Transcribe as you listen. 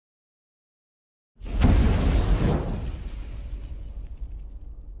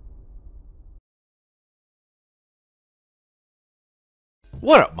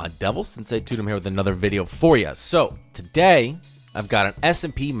What up, my devils? Sensei-tutum here with another video for you. So today I've got an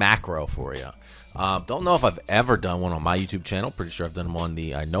S&P macro for you. Don't know if I've ever done one on my YouTube channel. Pretty sure I've done them on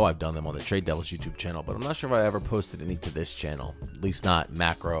the, I know I've done them on the Trade Devils YouTube channel, but I'm not sure if I ever posted any to this channel. At least not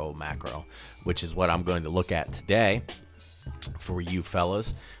macro, which is what I'm going to look at today for you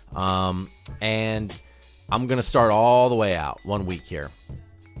fellas. And I'm going to start all the way out 1 week here.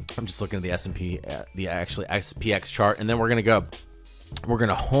 I'm just looking at the S&P, the actually SPX chart, and then we're going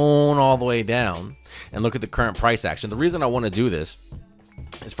to hone all the way down and look at the current price action. The reason I want to do this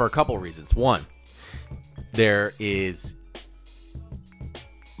is for a couple of reasons. One, there is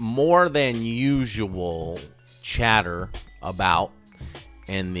more than usual chatter about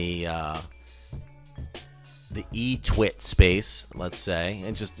in the e-twit space, let's say,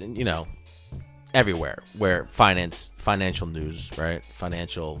 and just, you know, everywhere where financial news, right?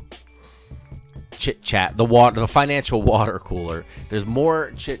 Financial chit chat, the financial water cooler. There's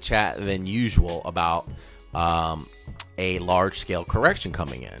more chit chat than usual about a large scale correction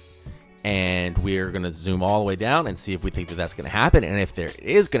coming in, and we're going to zoom all the way down and see if we think that that's going to happen, and if there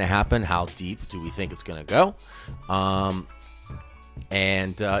is going to happen, how deep do we think it's going to go?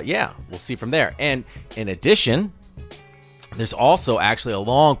 Yeah, we'll see from there. And in addition, there's also actually a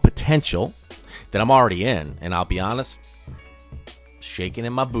long potential that I'm already in, and I'll be honest, shaking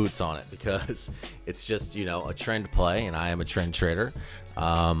in my boots on it because it's just, you know, a trend play, and I am a trend trader.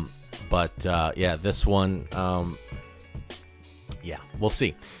 Yeah, this one, yeah, we'll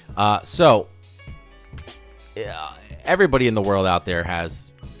see. Everybody in the world out there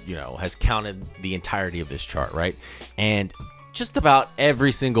has, you know, has counted the entirety of this chart, right? And just about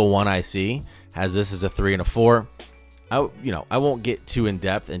every single one I see has this as a 3 and a 4. I won't get too in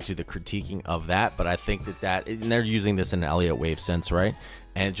depth into the critiquing of that, but I think and they're using this in an Elliott Wave sense, right?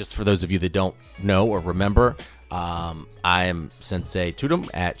 And just for those of you that don't know or remember, I am sensei-tutum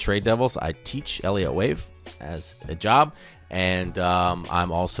at Trade Devils. I teach Elliott Wave as a job, and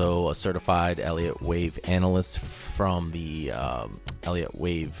I'm also a certified Elliott Wave analyst from the Elliott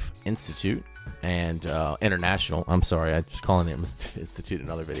Wave Institute and International. I'm sorry, I just calling it Institute in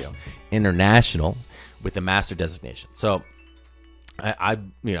another video. International with a master designation. So I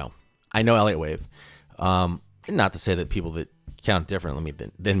know Elliott Wave. Not to say that people that count differently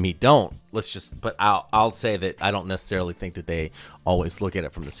than me don't. But I'll say that I don't necessarily think that they always look at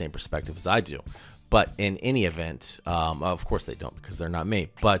it from the same perspective as I do. But in any event, of course they don't, because they're not me.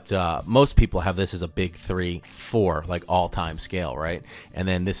 But most people have this as a big 3, 4, like all-time scale, right? And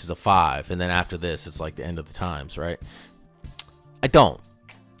then this is a 5, and then after this, it's like the end of the times, right? I don't.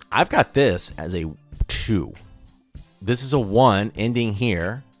 I've got this as a 2. This is a 1 ending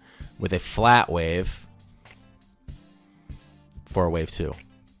here with a flat wave for a wave 2.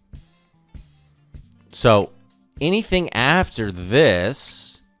 So anything after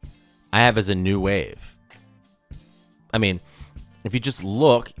this, I have as a new wave. I mean, if you just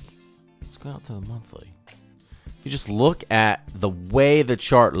look, let's go out to the monthly. If you just look at the way the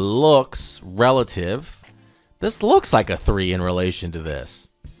chart looks relative, this looks like a 3 in relation to this.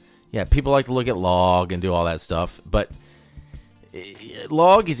 Yeah, people like to look at log and do all that stuff, but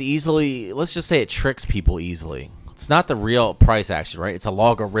log is easily, let's just say it tricks people easily. It's not the real price action, right? It's a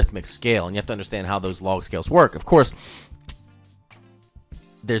logarithmic scale, and you have to understand how those log scales work. Of course,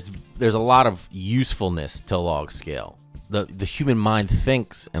 there's a lot of usefulness to log scale. The human mind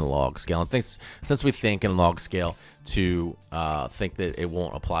thinks in log scale, and thinks, since we think in log scale, to think that it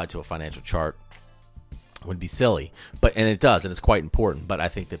won't apply to a financial chart would be silly, and it does, and it's quite important. But I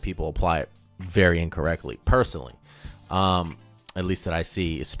think that people apply it very incorrectly, personally, at least that I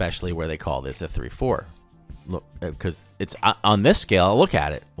see, especially where they call this a 3, 4. Look, because it's on this scale. Look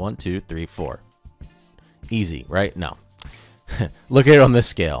at it, 1, 2, 3, 4, easy, right? No. Look at it on this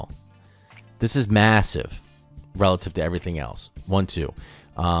scale. This is massive relative to everything else. 1, 2.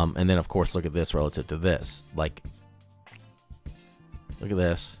 And then, of course, look at this relative to this. Like, look at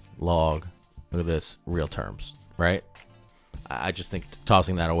this log. Look at this real terms, right? I just think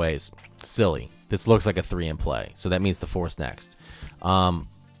tossing that away is silly. This looks like a 3 in play. So that means the 4's next.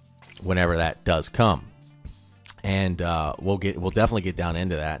 Whenever that does come. And we'll definitely get down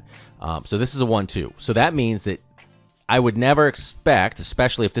into that. So this is a 1, 2. So that means that I would never expect,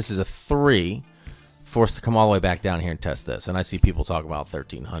 especially if this is a 3, for us to come all the way back down here and test this. And I see people talk about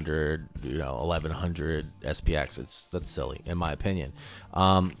 1300, 1100 SPX. That's silly, in my opinion.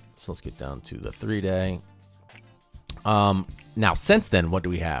 So let's get down to the 3-day. Now, since then, what do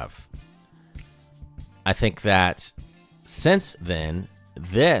we have? I think that since then,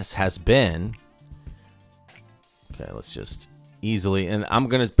 this has been... Okay, let's just easily, and I'm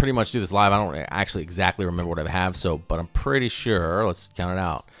gonna pretty much do this live. I don't actually exactly remember what I have, so but I'm pretty sure. Let's count it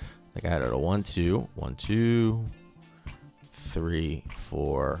out. I think I had it a 1 2 1 2 3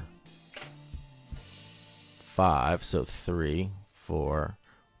 4 5. So 3 4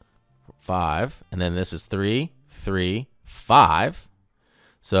 5, and then this is 3 3 5.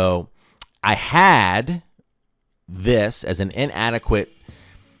 So I had this as an inadequate.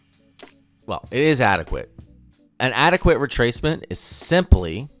 Well, it is adequate. An adequate retracement is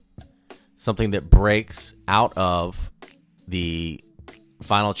simply something that breaks out of the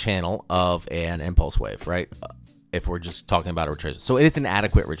final channel of an impulse wave, right? If we're just talking about a retracement. So it is an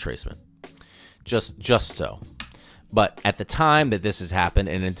adequate retracement. Just so. But at the time that this has happened,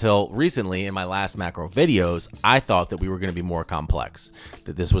 and until recently in my last macro videos, I thought that we were going to be more complex.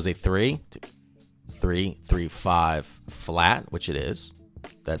 That this was a 3 3 3 5 flat, which it is.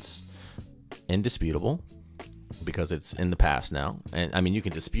 That's indisputable, because it's in the past now. And I mean, you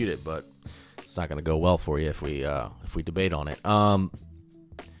can dispute it, but it's not going to go well for you if we debate on it.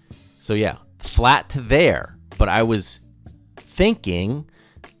 So yeah, flat to there. But I was thinking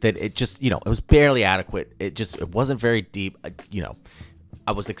that it just, it was barely adequate. It wasn't very deep.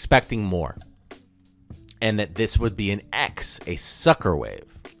 I was expecting more, and that this would be an X, a sucker wave.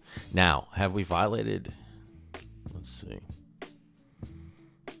 Now, have we violated? Let's see.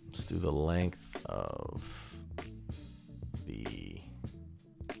 Let's do the length of the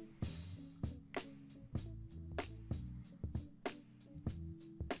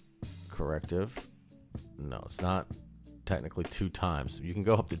corrective. No, it's not technically 2 times. You can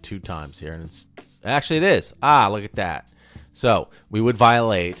go up to 2 times here, and it's actually it is. Look at that. So we would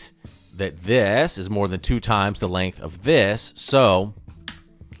violate that this is more than 2 times the length of this. So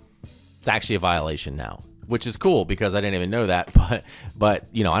it's actually a violation now, which is cool because I didn't even know that. But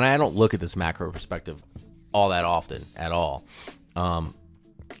and I don't look at this macro perspective all that often at all.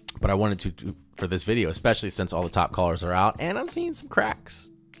 But I wanted to for this video, especially since all the top callers are out, and I'm seeing some cracks.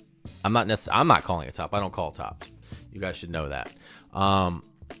 I'm not calling it top. I don't call tops. You guys should know that.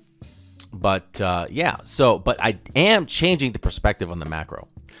 Yeah. So, but I am changing the perspective on the macro.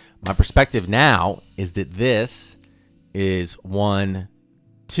 My perspective now is that this is 1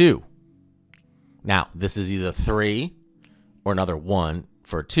 2. Now, this is either 3 or another 1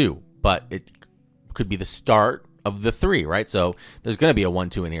 for 2, but it could be the start of the 3, right? So there's going to be a 1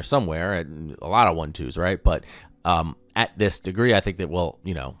 2 in here somewhere, and a lot of 1 2s, right? But at this degree, I think that, well,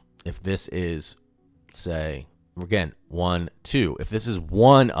 if this is, say, again, 1 2, if this is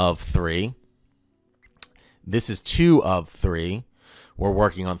 1 of 3, this is 2 of 3, we're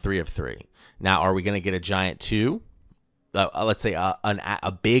working on 3 of 3. Now, are we going to get a giant 2? Let's say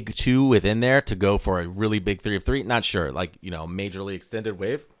a big 2 within there to go for a really big 3 of 3? Not sure. Like, majorly extended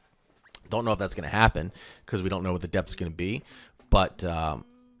wave. Don't know if that's going to happen because we don't know what the depth is going to be. But I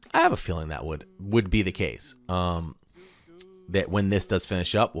have a feeling that would be the case. That when this does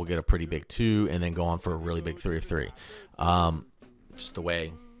finish up, we'll get a pretty big 2 and then go on for a really big 3 of 3. Just the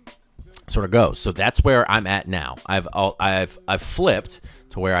way it sort of goes. So that's where I'm at now. I've flipped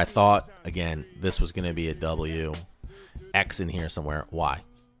to where I thought, again, this was going to be a W. X in here somewhere. Y.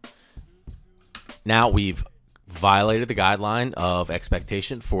 Now we've violated the guideline of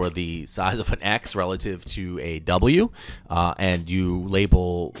expectation for the size of an X relative to a W, and you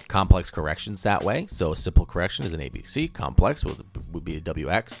label complex corrections that way. So a simple correction is an ABC. Complex would be a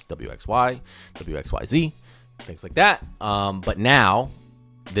WX, WXY, WXYZ, things like that. But now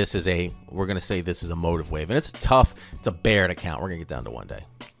this is we're going to say this is a motive wave, and it's tough. It's a bear to count. We're going to get down to one day.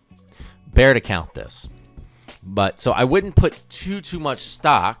 Bear to count this. But so I wouldn't put too much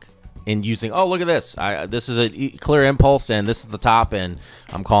stock in using, oh, look at this. This is a clear impulse, and this is the top, and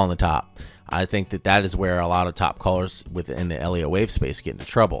I'm calling the top. I think that is where a lot of top callers within the Elliott Wave space get into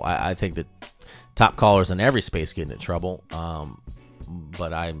trouble. I think that top callers in every space get into trouble,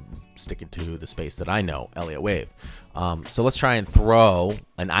 but I'm sticking to the space that I know, Elliott Wave. So let's try and throw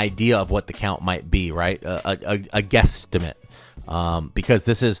an idea of what the count might be, right? A guesstimate, because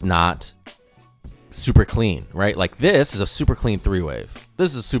this is not super clean, right? Like this is a super clean 3 wave.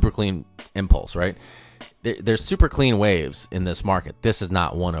 This is a super clean impulse, right? There's super clean waves in this market. This is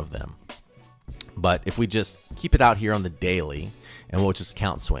not one of them. But if we just keep it out here on the daily, and we'll just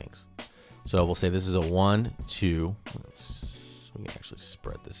count swings. So we'll say this is a 1 2. We can actually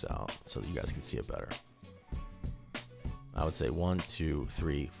spread this out so that you guys can see it better. I would say 1 2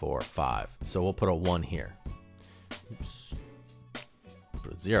 3 4 5. So we'll put a 1 here. Oops.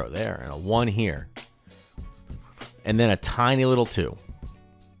 Put a 0 there and a 1 here, and then a tiny little 2.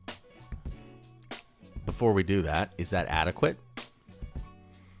 Before we do that, is that adequate?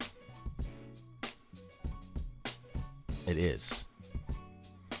 It is.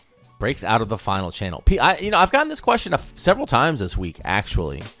 Breaks out of the final channel. I've gotten this question several times this week,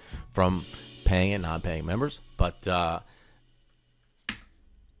 actually, from paying and non-paying members. But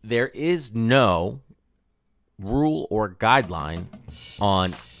there is no rule or guideline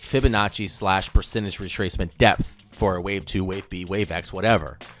on Fibonacci / percentage retracement depth for a wave 2, wave B, wave X,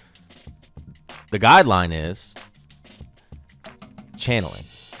 whatever. The guideline is channeling.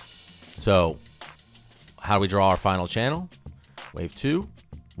 So how do we draw our final channel? Wave 2,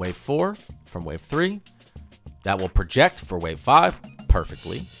 wave 4 from wave 3. That will project for wave 5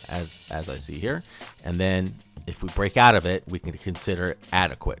 perfectly, as I see here. And then if we break out of it, we can consider it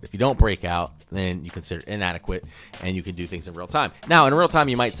adequate. If you don't break out, then you consider it inadequate, and you can do things in real time. Now, in real time,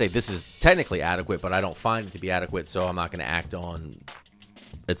 you might say this is technically adequate, but I don't find it to be adequate, so I'm not going to act on,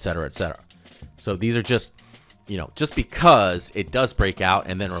 et cetera, et cetera. So these are just, just because it does break out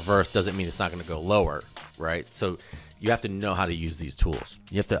and then reverse doesn't mean it's not going to go lower, right? So you have to know how to use these tools.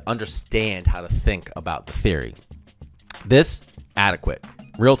 You have to understand how to think about the theory. This, adequate.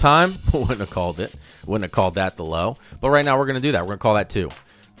 Real time, wouldn't have called it. Wouldn't have called that the low. But right now we're going to do that. We're going to call that 2.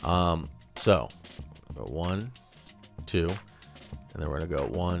 So 1, 2, and then we're going to go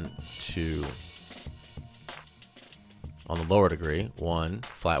 1, 2. On the lower degree, 1,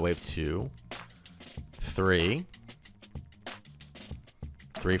 flat wave 2, 3,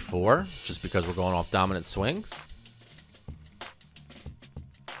 3, 4, just because we're going off dominant swings.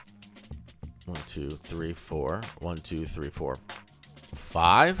 1, 2, 3, 4. 1, 2, 3, 4,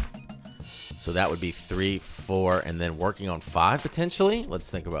 5. So that would be 3, 4, and then working on 5 potentially. Let's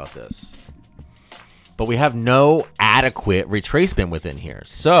think about this. But we have no adequate retracement within here.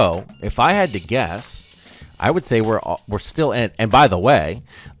 So if I had to guess, I would say we're still in. And by the way,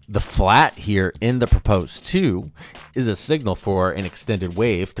 the flat here in the proposed 2 is a signal for an extended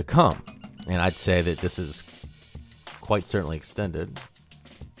wave to come. And I'd say that this is quite certainly extended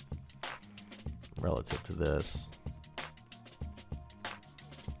relative to this.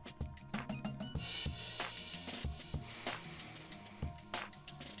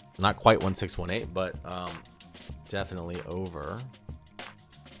 Not quite 1618, but definitely over.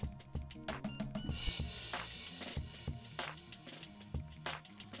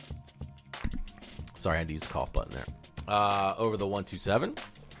 Sorry, I had to use the cough button there. Over the 127,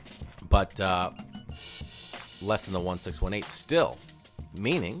 but less than the 1618 still,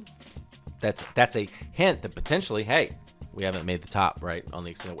 meaning that's a hint that potentially, hey, we haven't made the top right on the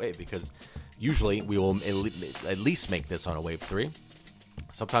extended wave, because usually we will at least make this on a wave 3.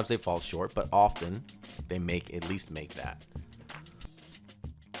 Sometimes they fall short, but often they at least make that.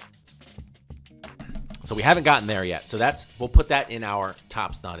 So we haven't gotten there yet. So we'll put that in our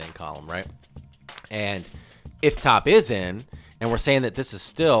tops not in column, right? And if top is in, and we're saying that this is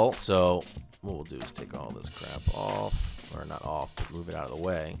still, so what we'll do is take all this crap off, or not off, but move it out of the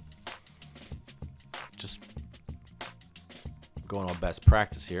way. Just going on best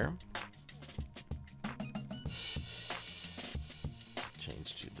practice here.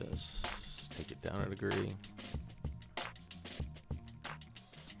 Change to this, take it down a degree.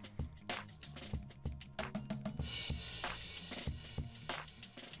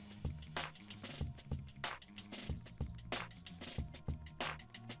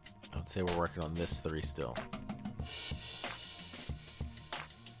 I'd say we're working on this 3 still.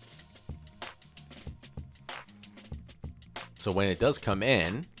 So when it does come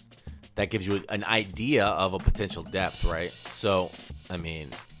in, that gives you an idea of a potential depth, right? So, I mean,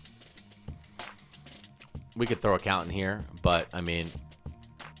 we could throw a count in here, but I mean,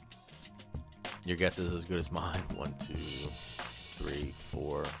 your guess is as good as mine. 1, 2, 3,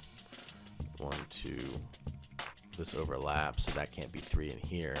 4. 1, 2. This overlaps, so that can't be 3 in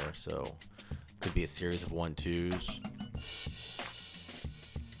here. So, could be a series of 1, 2s.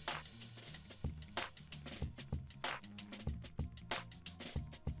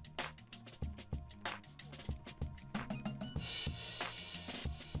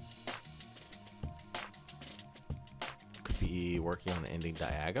 Be working on the ending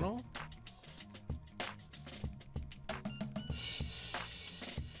diagonal.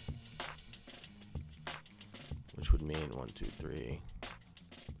 Which would mean 1, 2, 3.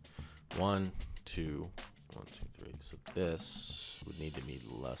 1, 2, 1, 2, 3. So this would need to be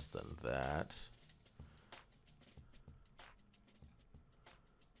less than that.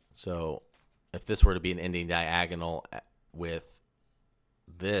 So if this were to be an ending diagonal with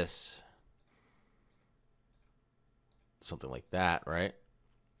this, something like that, right?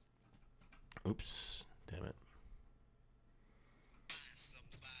 Oops, damn it.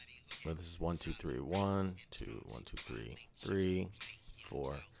 Well, this is 1, 2, 3, 1, 2, 1, 2, 3, 3,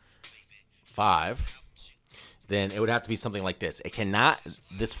 4, 5. then it would have to be something like this. It cannot,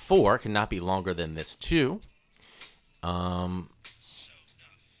 this 4 cannot be longer than this 2.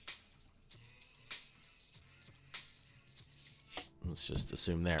 Let's just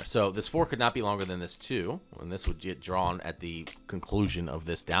assume there. So this 4 could not be longer than this 2, and this would get drawn at the conclusion of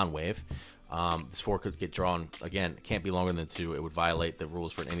this down wave. This 4 could get drawn, again, it can't be longer than 2. It would violate the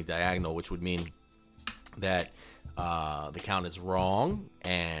rules for an ending diagonal, which would mean that the count is wrong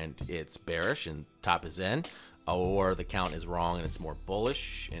and it's bearish and top is in, or the count is wrong and it's more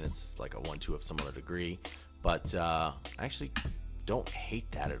bullish and it's like a 1-2 of some other degree. But I actually don't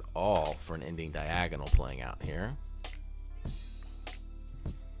hate that at all for an ending diagonal playing out here.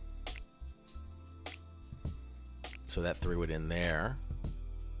 So that 3 would end there.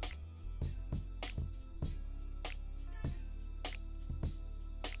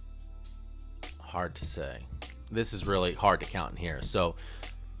 Hard to say. This is really hard to count in here. So,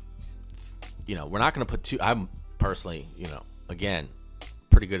 you know, we're not going to put 2. I'm personally, you know, again,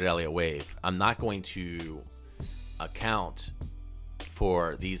 pretty good at Elliott Wave. I'm not going to account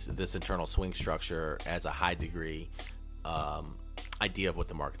for this internal swing structure as a high degree idea of what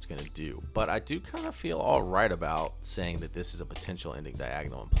the market's going to do. But I do kind of feel all right about saying that this is a potential ending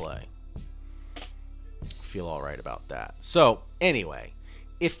diagonal in play. Feel all right about that. So anyway,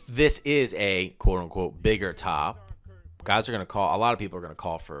 if this is a quote-unquote bigger top, guys are going to call, a lot of people are going to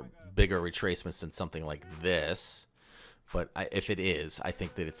call for bigger retracements than something like this. But if it is, I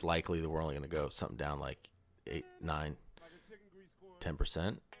think that it's likely that we're only going to go something down like 8, 9,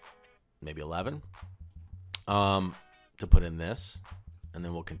 10%, maybe 11 to put in this, and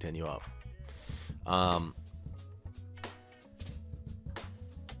then we'll continue up.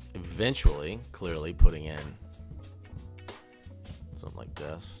 Eventually, clearly putting in something like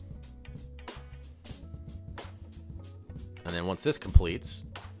this. And then once this completes,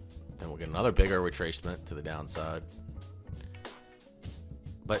 then we'll get another bigger retracement to the downside.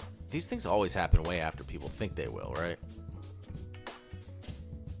 But these things always happen way after people think they will, right?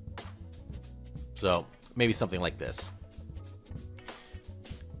 So maybe something like this.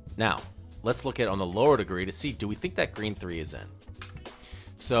 Now, let's look at on the lower degree to see, do we think that green 3 is in?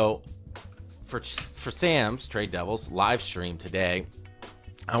 So for Sam's Trade Devils live stream today,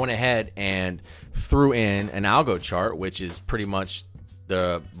 I went ahead and threw in an algo chart, which is pretty much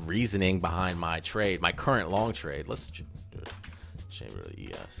the reasoning behind my trade, my current long trade. Let's do it. Change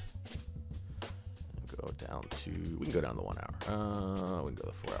the ES. Go down to, we can go down to 1 hour. We can go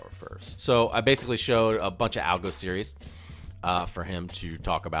to 4 hour first. So I basically showed a bunch of algo series for him to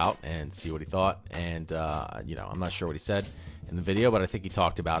talk about and see what he thought. And, you know, I'm not sure what he said in the video, but I think he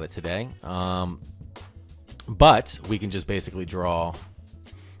talked about it today. But we can just basically draw.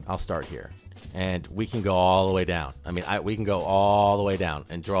 I'll start here, and we can go all the way down. I mean, we can go all the way down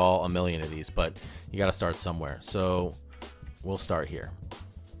and draw a million of these, but you got to start somewhere. So we'll start here.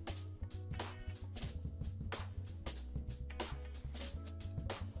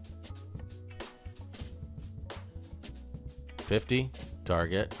 $50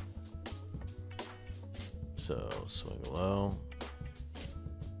 target. So swing low,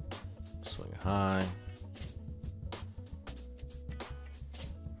 swing high.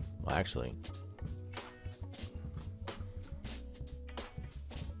 Well, actually,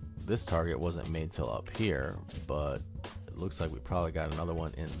 this target wasn't made till up here, but it looks like we probably got another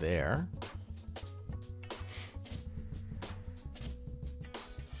one in there.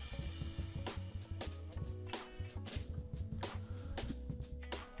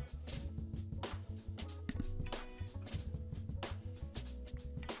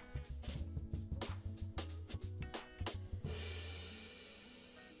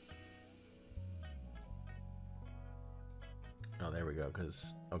 Oh, there we go.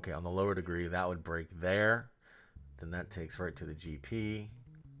 Because, okay, on the lower degree, that would break there. Then that takes right to the GP.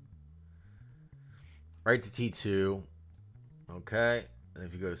 Right to T2. Okay. And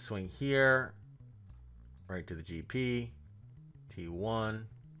if you go to swing here, right to the GP. T1.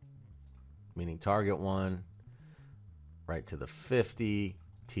 Meaning target 1. Right to the 50.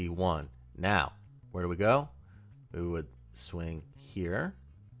 T1. Now, where do we go? We would swing here.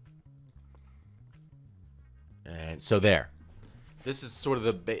 And so there. This is sort of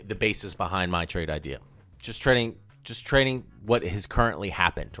the basis behind my trade idea. Just trading what has currently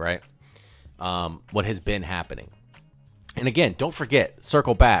happened, right? What has been happening. And again, don't forget,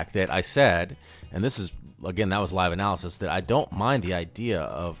 circle back that I said, and this is, again, that was live analysis, that I don't mind the idea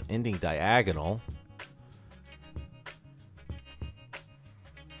of ending diagonal.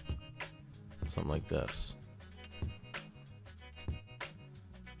 Something like this.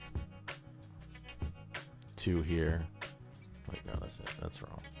 Two here. Wait, no, that's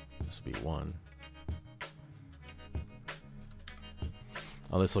wrong. This would be 1.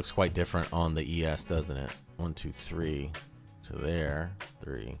 Oh, this looks quite different on the ES, doesn't it? 1, 2, 3 to there,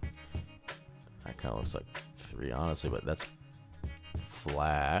 3. That kind of looks like 3, honestly, but that's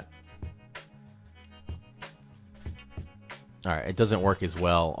flat. All right, it doesn't work as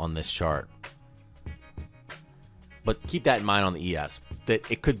well on this chart. But keep that in mind on the ES,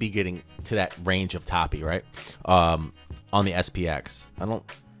 that it could be getting to that range of toppy, right? On the SPX. I don't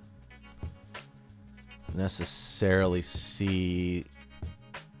necessarily see...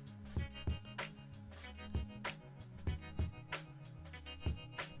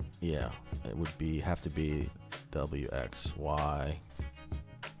 Yeah, it would have to be WXY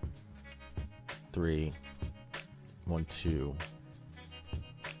 3, 1, 2,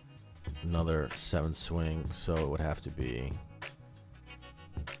 another 7 swing, so it would have to be,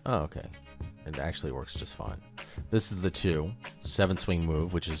 oh, okay, it actually works just fine. This is the 2, 7 swing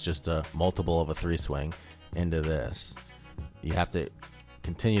move, which is just a multiple of a 3 swing into this. You have to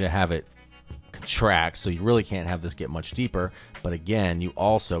continue to have it contract, so you really can't have this get much deeper, but again, you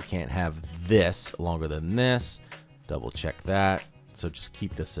also can't have this longer than this. Double check that, so just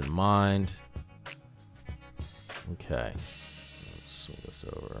keep this in mind. Okay, let's swing this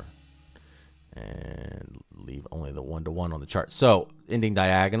over and leave only the 1-to-1 on the chart. So ending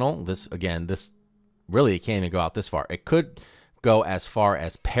diagonal, this again, this really, it can't even go out this far. It could go as far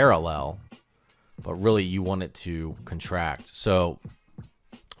as parallel, but really you want it to contract. So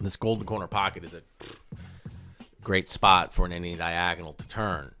this golden corner pocket is a great spot for an ending diagonal to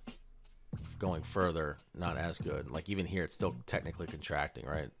turn. Going further, not as good. Like even here, it's still technically contracting,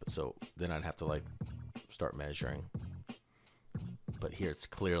 right? So then I'd have to like start measuring. But here it's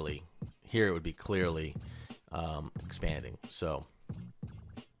clearly, here it would be clearly expanding. So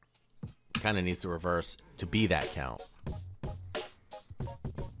it kind of needs to reverse to be that count.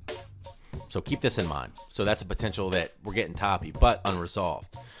 So keep this in mind. So that's a potential that we're getting toppy, but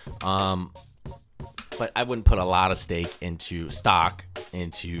unresolved. But I wouldn't put a lot of stake into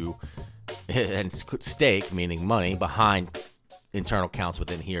and stake, meaning money, behind internal counts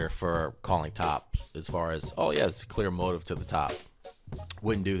within here for calling top. As far as, oh yeah, it's a clear motive to the top.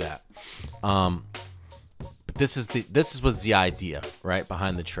 Wouldn't do that. But this was the idea, right,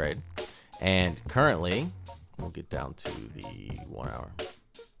 behind the trade. And currently, we'll get down to the 1 hour.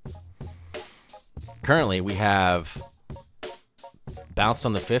 Currently, we have bounced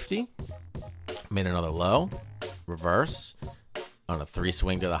on the 50, made another low, reverse on a 3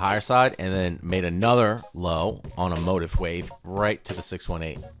 swing to the higher side, and then made another low on a motive wave right to the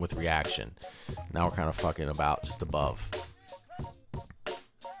 618 with reaction. Now we're kind of fucking about just above.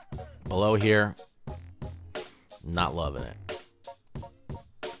 Below here, not loving it.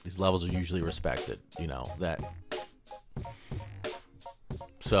 These levels are usually respected, you know, that.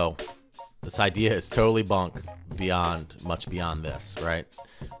 So this idea is totally bunk beyond, much beyond this, right?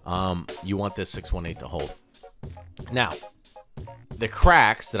 You want this 618 to hold. Now, the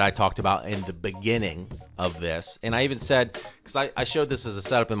cracks that I talked about in the beginning of this, and I even said, because I showed this as a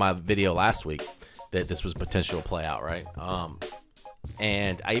setup in my video last week, that this was potential to play out, right?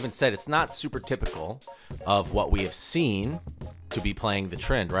 And I even said it's not super typical of what we have seen to be playing the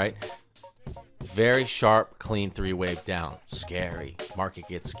trend, right? Very sharp, clean 3-wave down. Scary. Market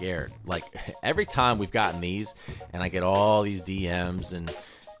gets scared. Like every time we've gotten these, and I get all these DMs and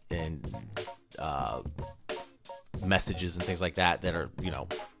messages and things like that that are, you know,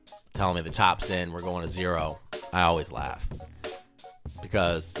 telling me the top's in, we're going to 0. I always laugh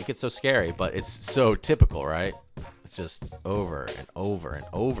because it gets so scary, but it's so typical, right? It's just over and over and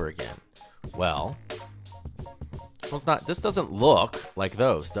over again. Well, this one's not. This doesn't look like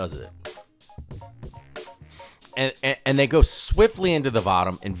those, does it? And they go swiftly into the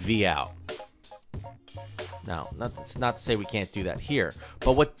bottom and V out. Now, it's not to say we can't do that here,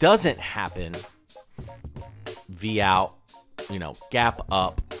 but what doesn't happen, V out, you know, gap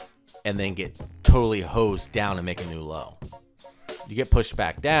up, and then get totally hosed down and make a new low. You get pushed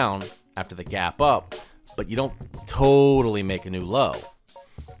back down after the gap up, but you don't totally make a new low.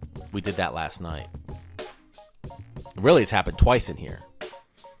 We did that last night. Really, it's happened twice in here.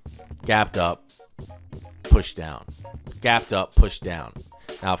 Gapped up, pushed down. Gapped up, pushed down.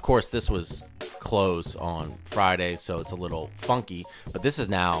 Now, of course, this was close on Friday, so it's a little funky, but this is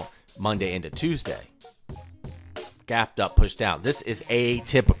now Monday into Tuesday. Gapped up, pushed down. This is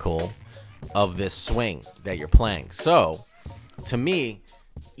atypical of this swing that you're playing. So, to me,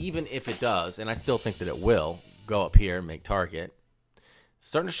 even if it does, and I still think that it will, go up here and make target, it's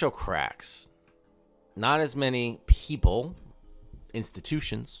starting to show cracks. Not as many people,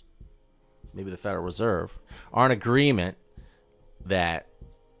 institutions, maybe the Federal Reserve, are in agreement that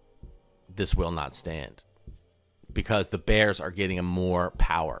this will not stand. because the bears are getting more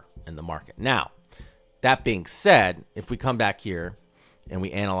power in the market. Now, that being said, if we come back here and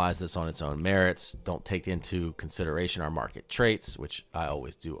we analyze this on its own merits, don't take into consideration our market traits, which I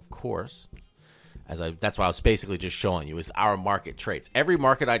always do, of course. That's what I was basically just showing you, is our market traits. Every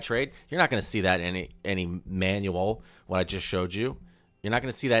market I trade, you're not going to see that in any manual, what I just showed you. You're not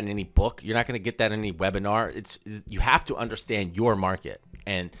going to see that in any book. You're not going to get that in any webinar. You have to understand your market,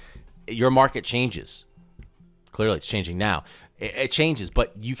 and your market changes. Clearly, it's changing now. It changes,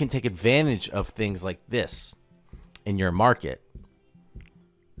 but you can take advantage of things like this in your market.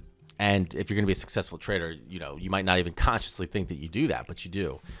 And if you're going to be a successful trader, you might not even consciously think that you do that, but you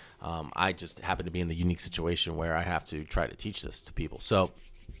do. I just happen to be in the unique situation where I have to try to teach this to people. So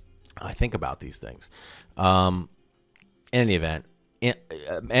I think about these things. In any event,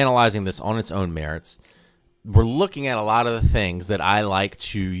 analyzing this on its own merits, we're looking at a lot of the things that I like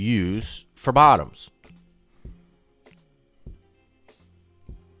to use for bottoms.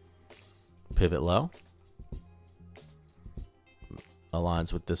 Pivot low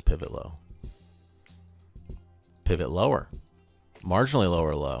aligns with this pivot low. Pivot lower, marginally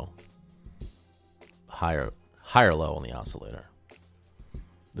lower low, higher low on the oscillator.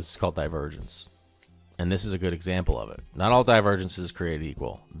 This is called divergence, and this is a good example of it. Not all divergences create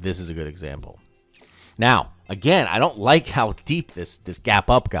equal. This is a good example. Now, again, I don't like how deep this gap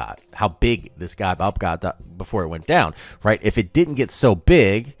up got, how big this gap up got before it went down, right? If it didn't get so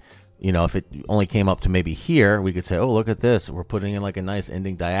big, if it only came up to maybe here, we could say, oh, look at this. We're putting in like a nice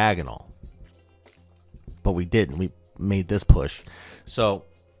ending diagonal. But we didn't. We made this push. So,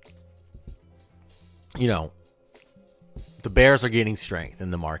 the bears are gaining strength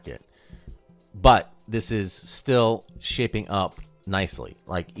in the market. But this is still shaping up nicely.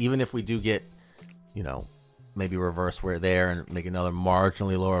 Like, even if we do get, maybe reverse where there and make another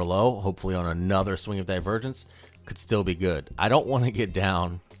marginally lower low, hopefully on another swing of divergence, could still be good. I don't want to get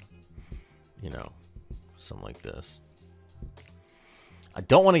down, something like this. I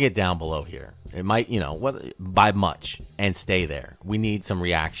don't want to get down below here. It might, by much and stay there. We need some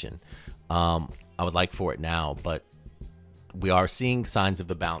reaction. I would like for it now, but we are seeing signs of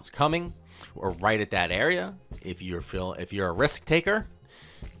the bounce coming. We're right at that area. If you're a risk taker,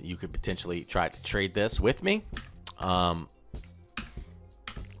 you could potentially try to trade this with me, or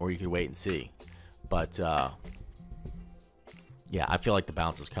you could wait and see. But yeah, I feel like the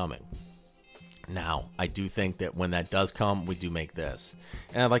bounce is coming. Now, I do think that when that does come, we do make this.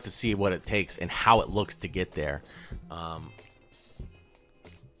 And I'd like to see what it takes and how it looks to get there.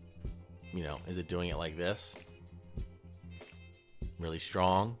 Is it doing it like this? Really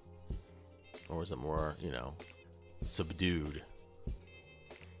strong? Or is it more, subdued?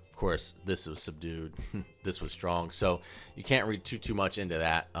 Of course, this was subdued. This was strong. So you can't read too much into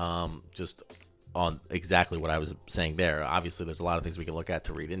that. Just on exactly what I was saying there. Obviously, there's a lot of things we can look at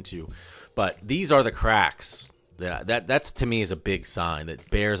to read into. But these are the cracks. That's to me is a big sign that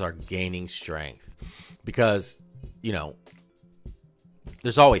bears are gaining strength, because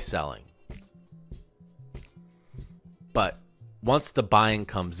there's always selling, but once the buying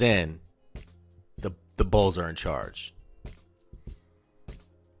comes in, the bulls are in charge.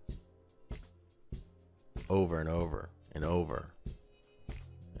 Over and over and over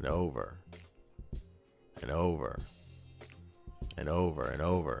and over and over and over and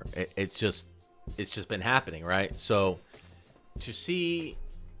over. It's just been happening, right? So to see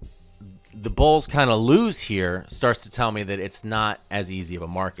the bulls kind of lose here starts to tell me that it's not as easy of a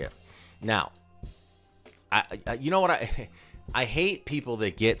market. Now, you know what, I hate people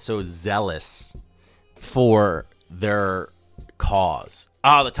that get so zealous for their cause.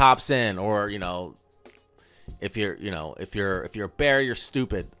 Oh, the top's in, or if you're a bear, you're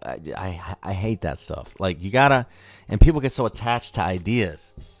stupid. I hate that stuff. Like, you gotta, and people get so attached to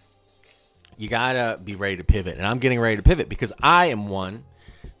ideas. You gotta be ready to pivot, and I'm getting ready to pivot because I am one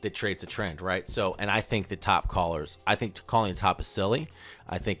that trades a trend, right? So, and I think the top callers, I think calling a top is silly.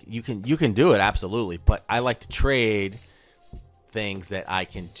 I think you can do it, absolutely, but I like to trade things that I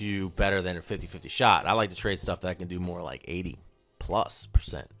can do better than a 50-50 shot. I like to trade stuff that I can do more like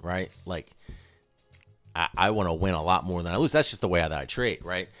 80+%, right? Like, I want to win a lot more than I lose. That's just the way that I trade,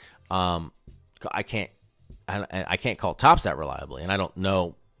 right? I can't call tops that reliably, and I don't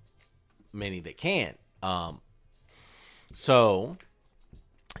know many that can. So,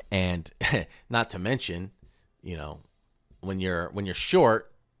 and not to mention, when you're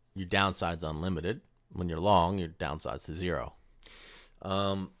short, your downside's unlimited. When you're long, your downside's to zero.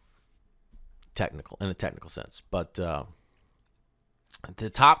 In a technical sense, but the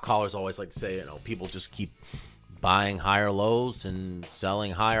top callers always like to say, people just keep buying higher lows and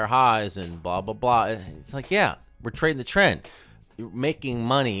selling higher highs and blah, blah, blah. It's like, yeah, We're trading the trend. You're making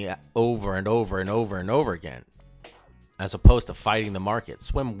money over and over and over and over again, as opposed to fighting the market.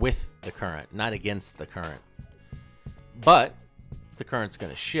 Swim with the current, not against the current. But if the current's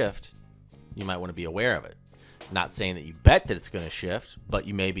going to shift, you might want to be aware of it. Not saying that you bet that it's going to shift, but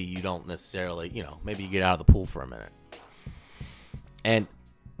maybe you don't necessarily, maybe you get out of the pool for a minute. And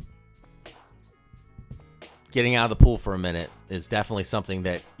getting out of the pool for a minute is definitely something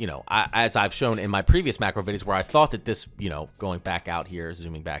that, as I've shown in my previous macro videos where I thought that this, going back out here,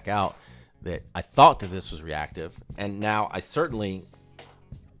 zooming back out, that I thought that this was reactive. And now I certainly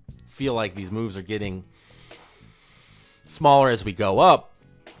feel like these moves are getting smaller as we go up.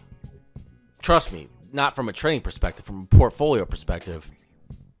 Trust me, not from a trading perspective, from a portfolio perspective,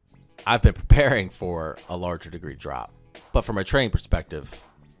 I've been preparing for a larger degree drop. But from a trading perspective,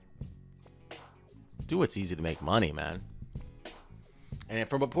 do what's easy to make money, man. And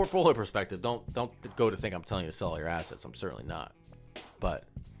from a portfolio perspective, don't go to think I'm telling you to sell all your assets. I'm certainly not. But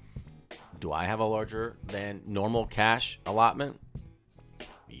do I have a larger than normal cash allotment?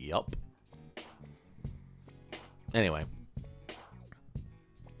 Yup. Anyway.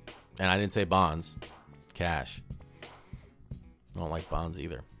 And I didn't say bonds. Cash. I don't like bonds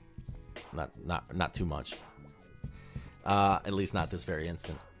either. Not too much. At least not this very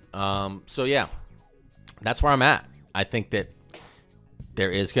instant. So yeah. That's where I'm at. I think that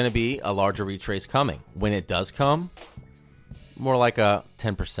there is going to be a larger retrace coming. When it does come, more like a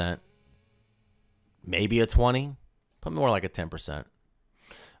 10%, maybe a 20, but more like a 10%.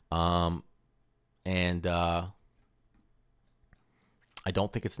 And I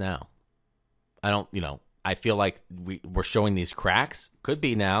don't think it's now. I feel like we're showing these cracks. Could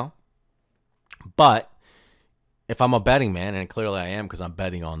be now. But if I'm a betting man, and clearly I am because I'm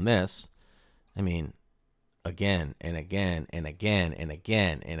betting on this, I mean, again and again and again and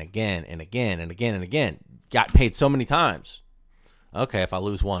again and again and again and again and again. Got paid so many times. Okay, if I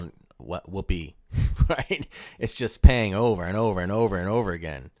lose one, what will be? Right? It's just paying over and over and over and over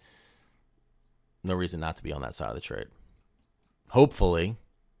again. No reason not to be on that side of the trade. Hopefully,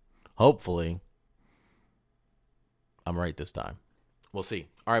 I'm right this time. We'll see.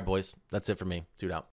 All right, boys. That's it for me. Dude out.